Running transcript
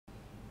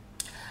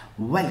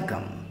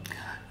Welcome.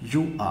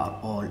 You are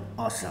all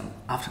awesome.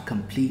 After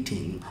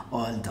completing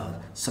all the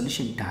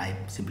solution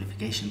type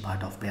simplification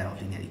part of pair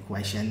of linear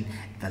equation,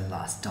 the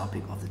last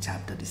topic of the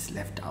chapter is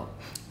left out,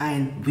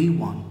 and we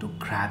want to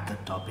grab the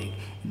topic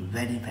in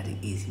very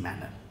easy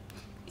manner.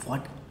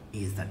 What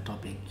is the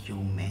topic, you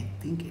may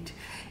think it?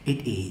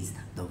 It is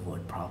the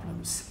word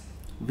problems.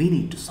 We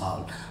need to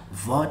solve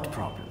word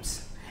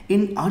problems.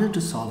 In order to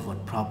solve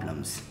word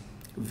problems,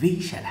 we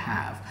shall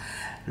have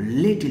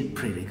little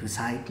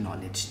prerequisite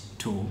knowledge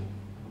to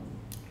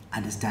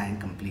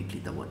understand completely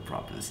the word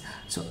problems.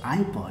 So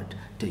I brought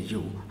to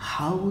you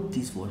how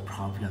these word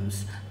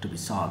problems to be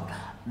solved,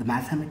 the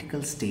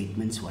mathematical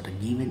statements what are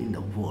given in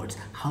the words,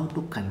 how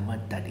to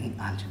convert that in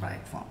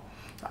algebraic form.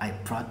 So I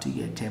brought to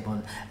you a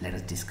table. Let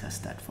us discuss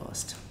that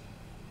first.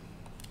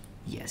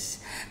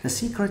 Yes, the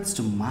secrets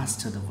to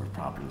master the word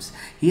problems.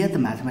 Here the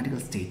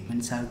mathematical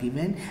statements are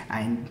given,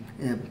 and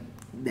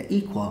the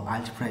equal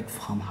algebraic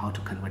form how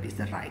to convert is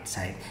the right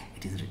side.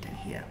 It is written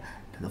here.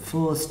 The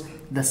first,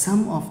 the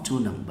sum of two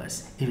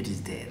numbers, if it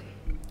is there,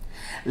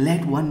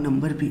 let one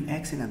number be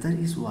x and other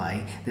is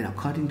y, then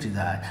according to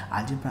that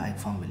algebraic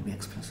form will be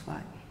x plus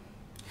y.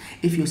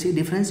 If you see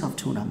difference of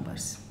two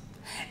numbers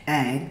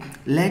and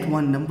let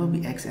one number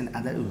be x and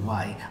other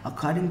y,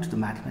 according to the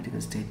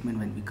mathematical statement,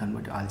 when we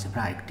convert to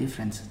algebraic,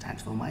 difference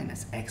stands for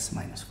minus x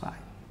minus y.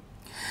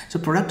 So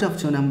product of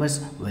two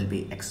numbers will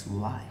be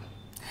xy.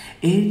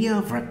 Area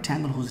of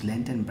rectangle whose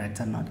length and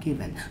breadth are not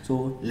given.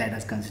 So let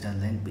us consider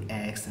length be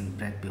x and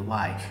breadth be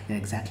y. Then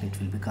exactly it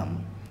will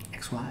become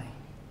xy.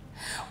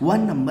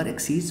 One number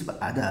exceeds the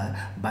other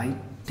by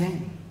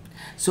 10.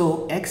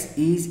 So x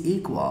is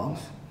equal,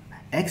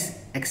 x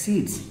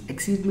exceeds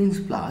means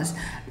plus,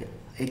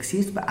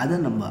 exceeds by other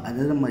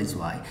number is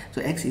y.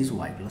 So x is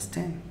y plus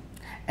 10.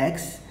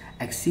 X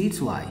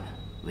exceeds y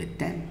with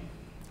 10.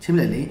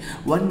 Similarly,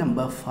 one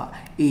number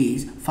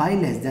is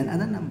 5 less than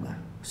other number.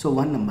 So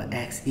one number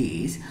x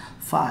is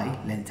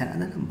 5 less than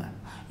other number.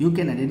 You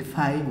can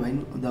identify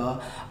when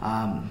the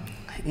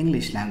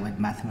English language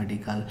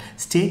mathematical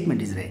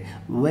statement is read,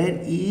 where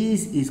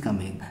is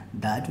coming,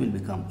 that will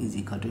become is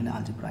equal to an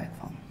algebraic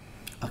form.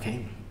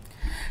 Okay.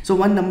 So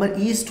one number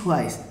is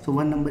twice. So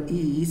one number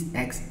is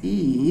x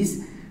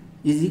is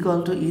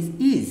equal to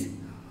is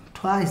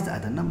twice the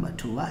other number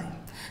 2y.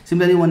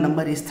 Similarly, one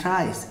number is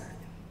thrice.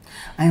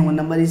 And one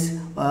number is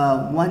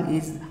one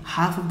is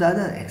half of the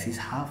other. X is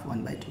half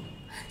 1 by 2.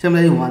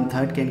 Similarly,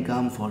 1/3 can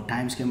come, 4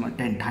 times can come,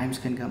 10 times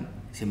can come.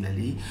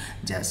 Similarly,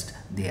 just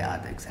they are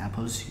the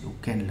examples. You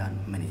can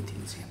learn many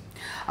things here.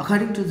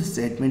 According to the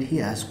statement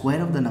here,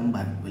 square of the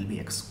number will be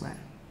x square.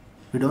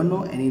 We don't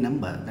know any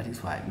number, that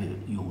is why we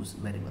use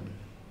variable.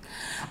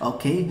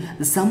 Okay,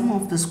 the sum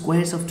of the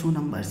squares of two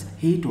numbers.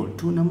 He told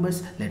two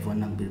numbers, let one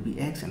number be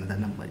x, another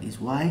number is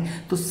y.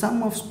 So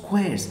sum of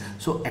squares,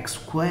 so x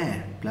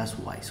square plus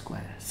y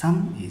square.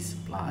 Sum is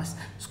plus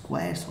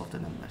squares of the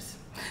numbers.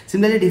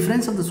 Similarly,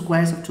 difference of the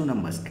squares of two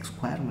numbers, x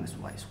square minus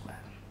y square.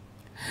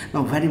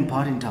 Now, very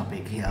important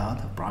topic here,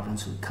 the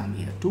problems will come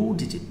here,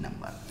 two-digit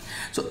number.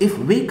 So if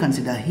we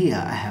consider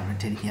here, I have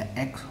written here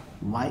x,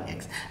 y,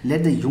 x.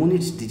 Let the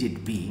unit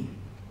digit be,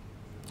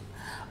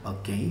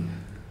 okay,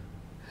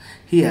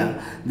 here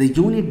the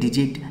unit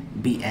digit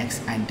be x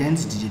and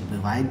tens digit be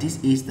y.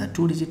 This is the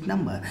two-digit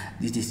number.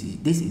 This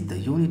is the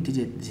unit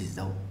digit. This is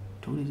the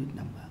two-digit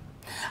number.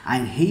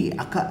 And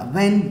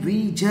when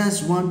we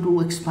just want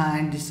to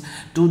expand this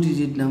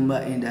two-digit number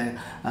in the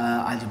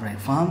algebraic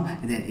form,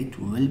 then it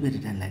will be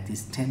written like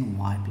this: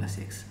 10y plus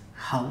x.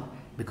 How?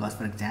 Because,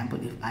 for example,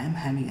 if I am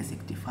having a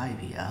 65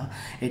 here,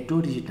 a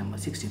two-digit number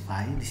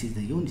 65, this is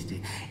the unit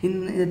digit.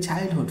 In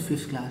childhood,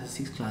 5th class,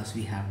 6th class,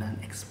 we have done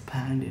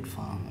expanded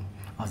form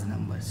of the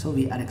number. So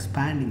we are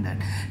expanding that.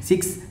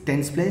 6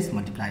 tens place,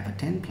 multiply by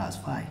 10 plus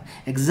 5.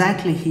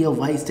 Exactly here,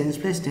 y is tens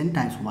place, 10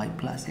 times y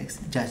plus x.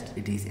 Just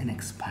it is an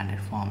expanded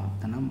form of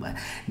the number.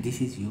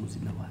 This is used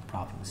in the word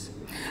problems.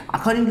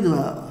 According to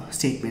the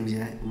statement,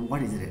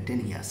 what is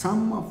written here?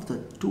 Sum of the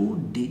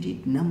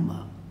two-digit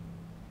number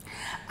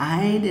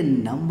and a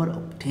number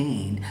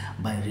obtained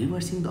by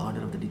reversing the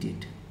order of the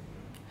digit.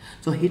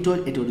 So he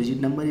told a two-digit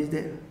number is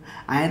there,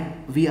 and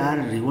we are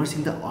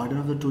reversing the order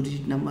of the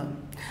two-digit number,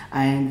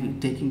 and we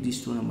taking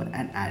these two numbers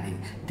and adding.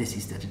 This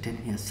is the written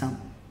here sum.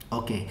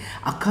 Okay,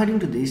 according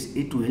to this,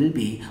 it will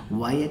be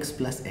yx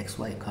plus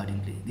xy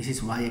accordingly. This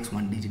is yx,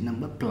 one-digit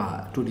number,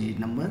 plus two-digit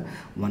number,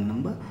 one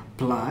number,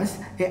 plus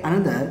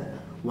another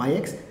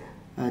yx,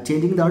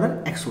 changing the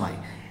order xy.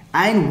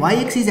 And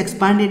yx is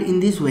expanded in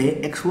this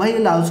way, xy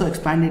will also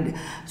expanded.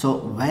 So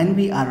when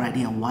we are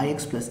writing a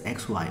yx plus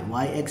xy,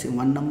 yx in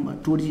one number,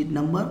 two-digit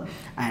number,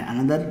 and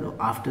another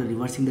after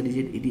reversing the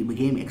digit, it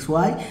became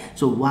xy.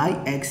 So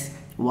yx,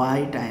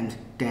 y times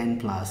 10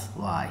 plus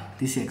y.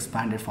 This is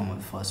expanded form of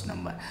the first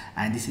number,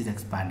 and this is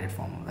expanded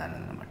form of the other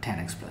number,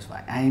 10x plus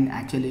y. And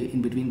actually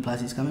in between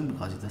plus is coming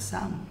because it's the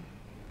sum.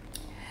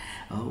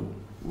 Oh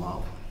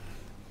wow.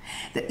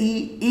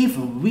 If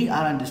we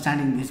are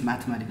understanding this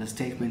mathematical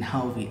statement,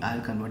 how we are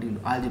converting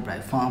to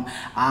algebraic form,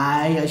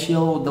 I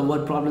assure the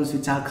word problems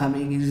which are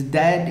coming is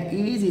that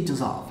easy to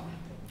solve.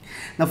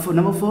 Now for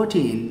number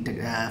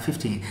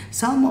 15,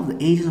 sum of the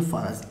ages of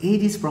fathers.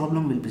 Ages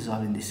problem will be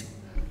solved in this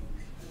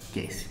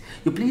case.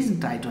 You please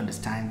try to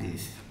understand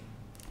these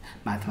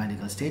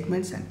mathematical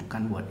statements and to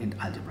convert in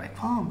algebraic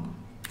form.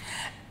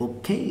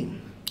 Okay.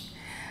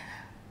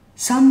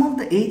 Sum of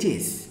the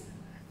ages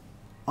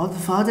of the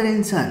father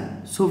and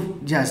son. So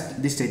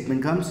just this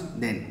statement comes,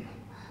 then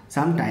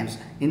sometimes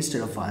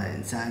instead of father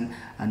and son,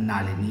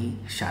 Nalini,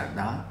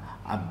 Sharda,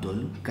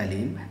 Abdul,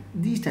 Kalim,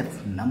 these type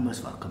of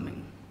numbers were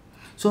coming.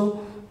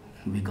 So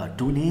we got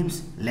two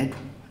names. Let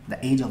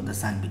the age of the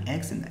son be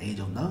X and the age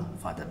of the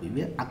father be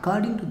Y.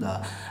 According to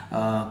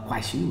the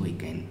question, we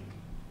can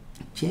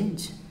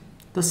change.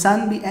 The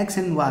son be X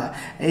and Y,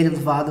 age of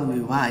the father be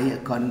Y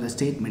according to the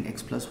statement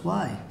X plus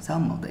Y,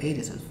 sum of the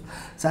ages of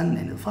son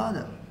and the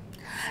father.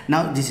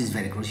 Now this is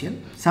very crucial.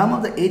 Sum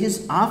of the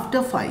ages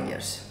after 5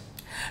 years.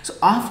 So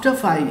after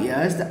 5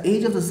 years, the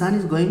age of the son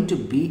is going to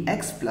be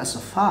X plus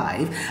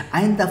 5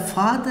 and the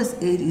father's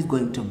age is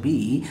going to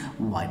be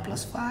Y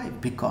plus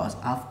 5, because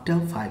after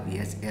 5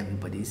 years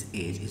everybody's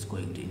age is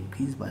going to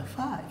increase by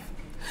 5.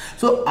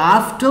 So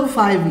after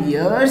 5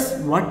 years,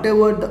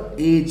 whatever the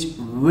age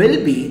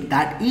will be,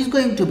 that is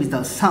going to be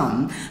the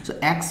sum. So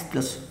X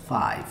plus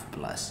 5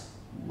 plus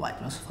Y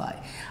plus 5.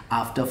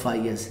 After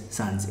 5 years,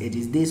 son's age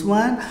is this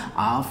one.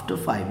 After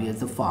 5 years,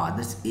 the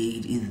father's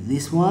age is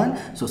this one.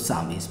 So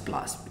sum is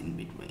plus in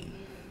between.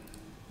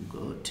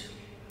 Good.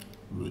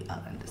 We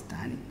are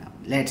understanding now.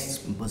 Let's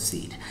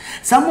proceed.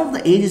 Sum of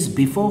the ages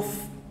before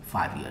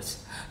 5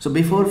 years. So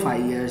before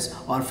 5 years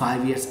or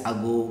 5 years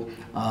ago,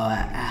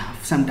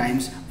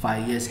 sometimes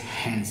 5 years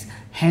hence.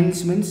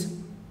 Hence means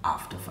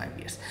after 5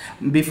 years.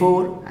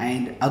 Before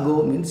and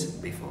ago means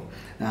before,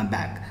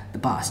 back, the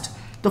past.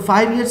 So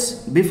 5 years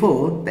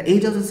before, the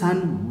age of the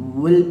son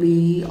will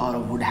be or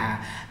would have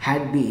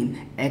had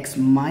been X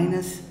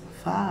minus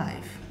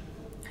 5.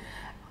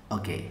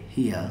 Okay,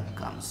 here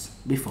comes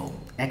before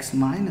X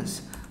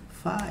minus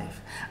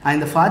 5.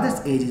 And the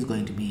father's age is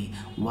going to be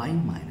Y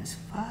minus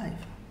 5.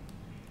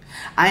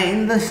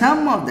 And the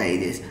sum of the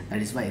ages,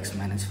 that is why X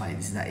minus 5,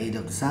 this is the age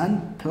of the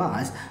son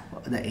plus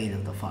the age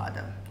of the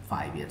father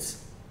 5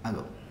 years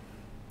ago.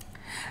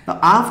 Now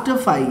after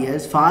 5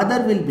 years,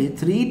 father will be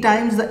 3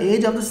 times the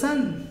age of the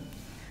son.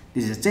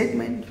 This is a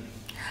statement.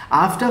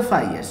 After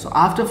 5 years, so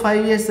after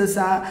 5 years the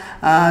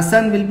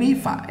son will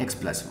be X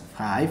plus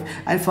 5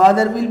 and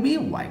father will be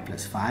Y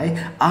plus 5.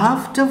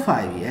 After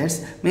 5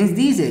 years means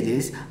these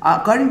ages,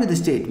 according to the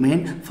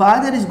statement,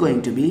 father is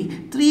going to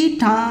be 3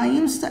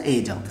 times the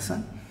age of the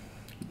son.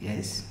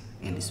 Yes,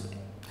 in this way.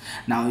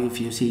 Now if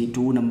you see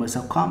two numbers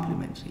are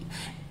complementary,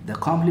 the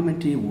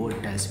complementary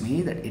word tells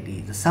me that it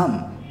is the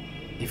sum.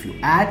 If you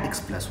add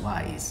X plus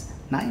Y is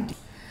 90.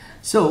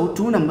 So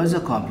two numbers are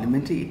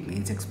complementary, it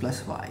means X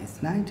plus Y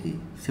is 90.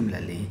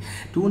 Similarly,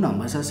 two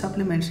numbers are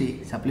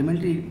supplementary.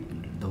 Supplementary,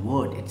 the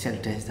word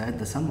itself tells that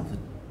the sum of the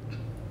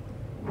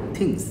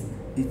things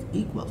is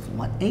equal to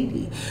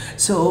 180.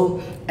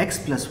 So X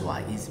plus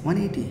Y is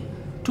 180.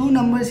 Two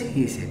numbers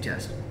he said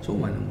just. So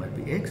one number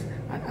be X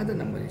and other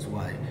number is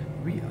Y.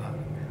 We are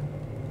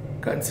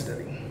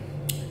considering.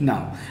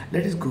 Now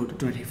let us go to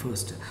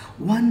 21st.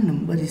 One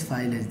number is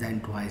 5 less than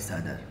twice the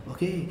other.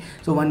 Okay,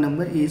 so one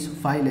number is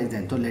 5 less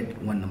than, so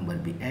let one number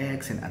be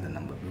X and other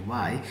number be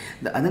Y.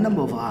 The other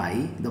number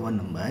Y, the one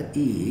number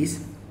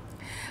is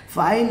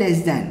 5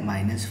 less than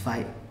minus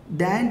 5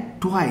 than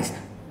twice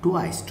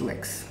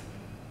 2x.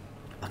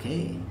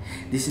 Okay,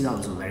 this is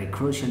also very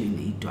crucial. You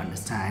need to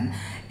understand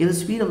if the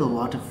speed of the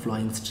water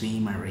flowing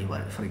stream or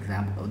river, for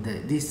example,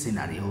 this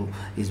scenario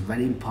is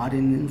very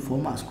important in 4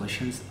 marks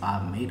questions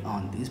are made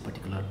on these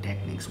particular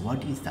techniques.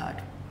 What is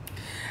that?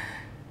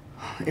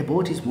 A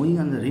boat is moving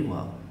on the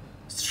river,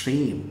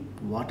 stream,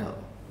 water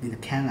in the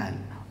canal.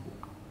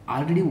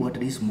 Already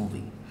water is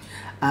moving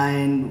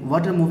and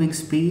water moving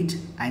speed,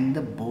 and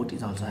the boat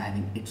is also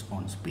having its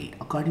own speed.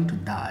 According to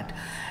that,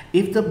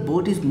 if the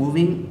boat is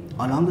moving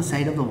along the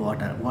side of the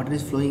water, water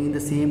is flowing in the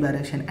same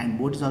direction and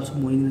boat is also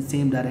moving in the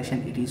same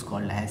direction, it is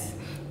called as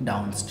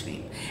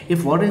downstream.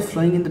 If water is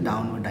flowing in the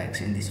downward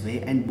direction in this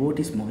way and boat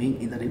is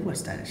moving in the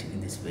reverse direction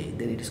in this way,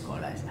 then it is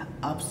called as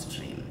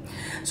upstream.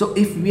 So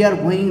if we are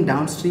going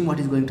downstream, what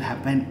is going to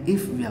happen?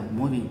 If we are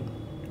moving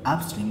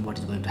upstream, what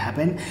is going to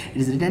happen? It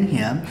is written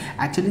here.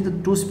 Actually the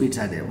two speeds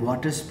are there,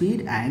 water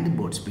speed and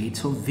boat speed.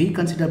 So we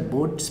consider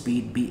boat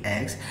speed be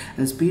X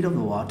and the speed of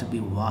the water be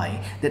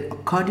Y. Then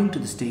according to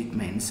the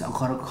statements,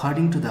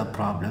 according to the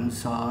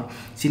problems or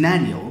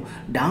scenario,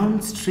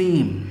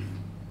 downstream,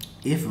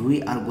 if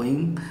we are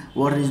going,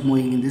 water is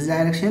moving in this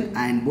direction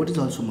and boat is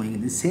also moving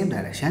in the same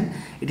direction,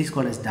 it is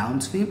called as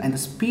downstream and the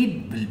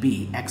speed will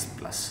be X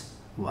plus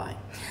Y.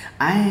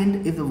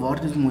 And if the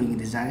water is moving in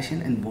this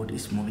direction and boat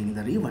is moving in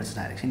the reverse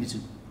direction, it is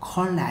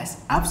called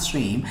as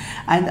upstream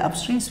and the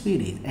upstream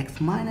speed is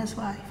X minus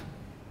Y.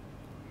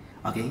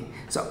 Okay,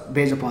 so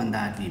based upon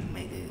that we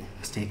make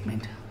a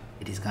statement.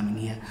 It is coming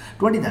here.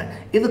 23rd,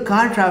 if the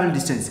car travel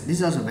distance, this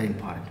is also very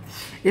important.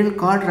 If a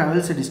car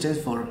travels a distance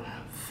for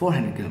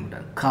 400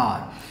 km,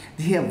 car,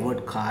 here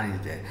word car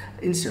is there.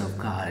 Instead of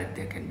car,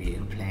 there can be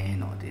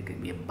airplane or there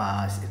can be be a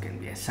bus, it can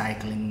be a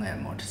cycling, a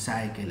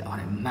motorcycle, or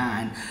a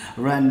man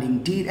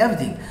running, did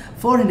everything.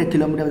 400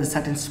 kilometers with a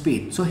certain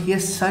speed. So here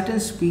certain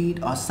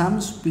speed or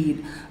some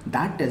speed,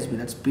 that tells me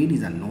that speed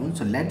is unknown.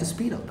 So let the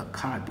speed of the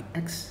car be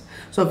x.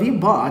 So we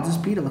bought the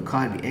speed of the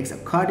car be x.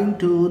 According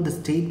to the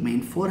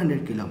statement,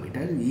 400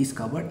 kilometers is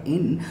covered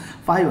in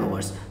 5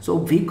 hours. So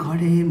we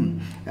got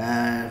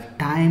a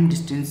time,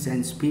 distance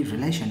and speed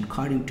relation.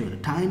 According to the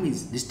time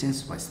is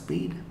distance by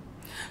speed.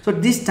 So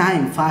this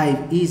time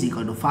 5 is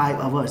equal to 5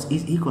 hours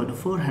is equal to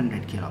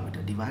 400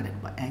 kilometers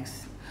divided by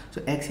x.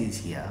 So x is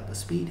here the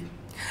speed.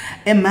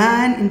 A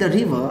man in the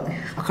river,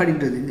 according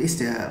to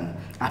this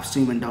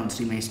upstream and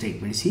downstream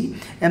statement, see,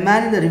 a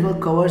man in the river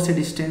covers a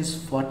distance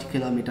 40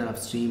 kilometers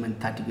upstream and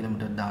 30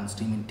 kilometers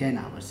downstream in 10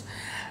 hours.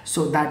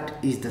 So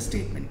that is the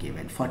statement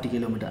given. 40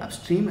 kilometers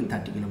upstream and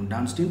 30 kilometers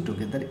downstream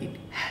together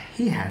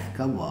he has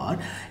covered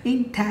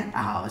in 10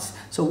 hours.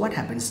 So what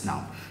happens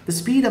now? The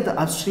speed of the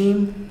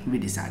upstream we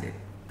decided.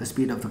 The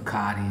speed of the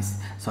car is,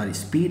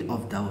 speed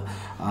of the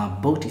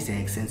boat is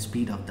x and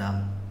speed of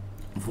the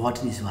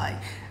water is y.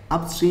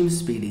 Upstream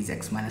speed is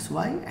x minus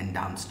y and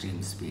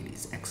downstream speed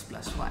is x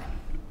plus y.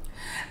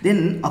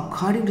 Then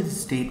according to the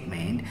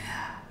statement,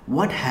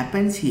 what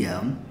happens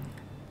here,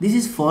 this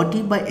is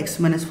 40 by x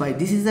minus y.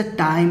 This is the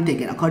time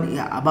taken. According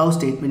to above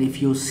statement, if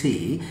you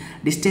say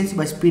distance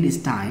by speed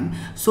is time,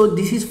 so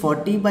this is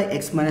 40 by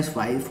x minus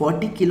y,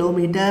 40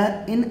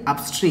 kilometer in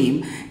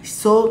upstream.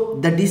 So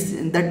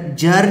that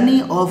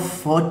journey of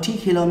 40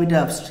 kilometer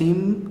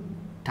upstream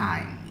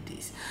time it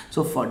is.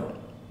 So for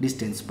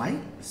distance by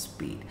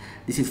speed,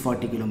 this is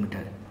 40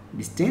 kilometer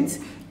distance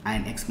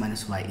and x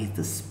minus y is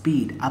the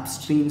speed,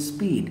 upstream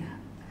speed,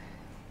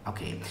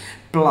 okay,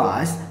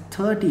 plus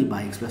 30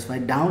 by x plus y,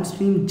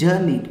 downstream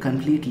journey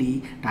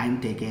completely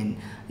time taken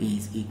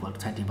is equal to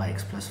 30 by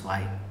x plus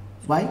y.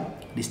 Why?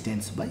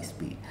 Distance by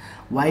speed.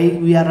 Why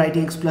we are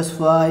writing x plus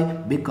y?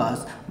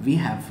 Because we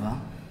have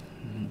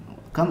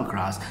come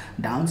across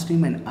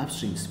downstream and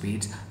upstream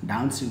speeds.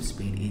 Downstream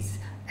speed is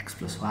x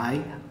plus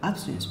y,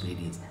 upstream speed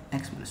is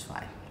x minus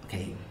y.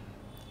 Okay,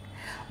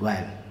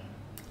 well,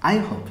 I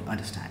hope you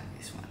understand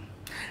this one.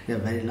 The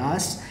very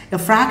last, a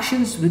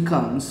fractions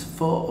becomes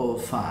 4 or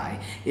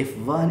 5 if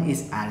 1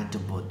 is added to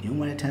both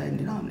numerator and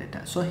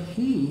denominator. So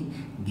he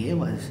gave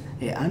us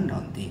a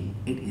unknown thing,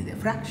 it is a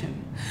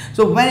fraction.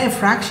 So when a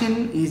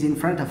fraction is in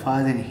front of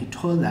us and he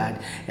told that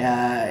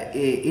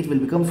it will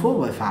become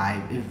 4 by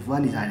 5 if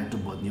 1 is added to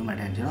both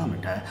numerator and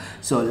denominator,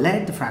 so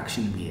let the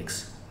fraction be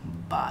x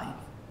by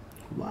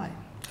y.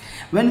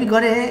 When we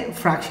got a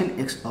fraction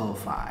x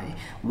over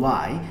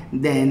y,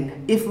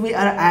 then if we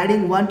are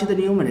adding 1 to the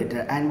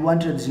numerator and 1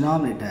 to the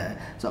denominator,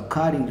 so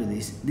according to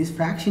this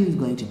fraction is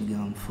going to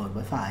become 4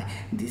 by 5.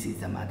 This is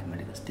the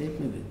mathematical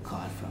statement we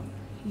got from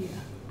here.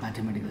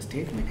 Mathematical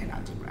statement in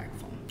algebraic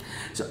form.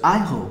 So I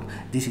hope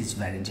this is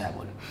very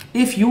enjoyable.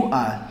 If you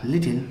are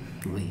little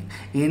weak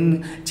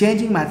in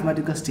changing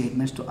mathematical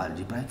statements to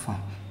algebraic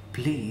form,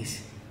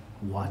 please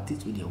watch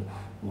this video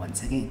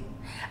once again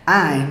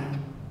and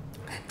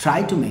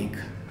try to make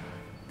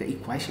the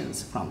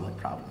equations from word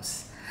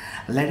problems.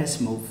 Let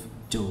us move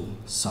to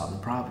solve the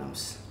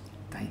problems.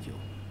 Thank you.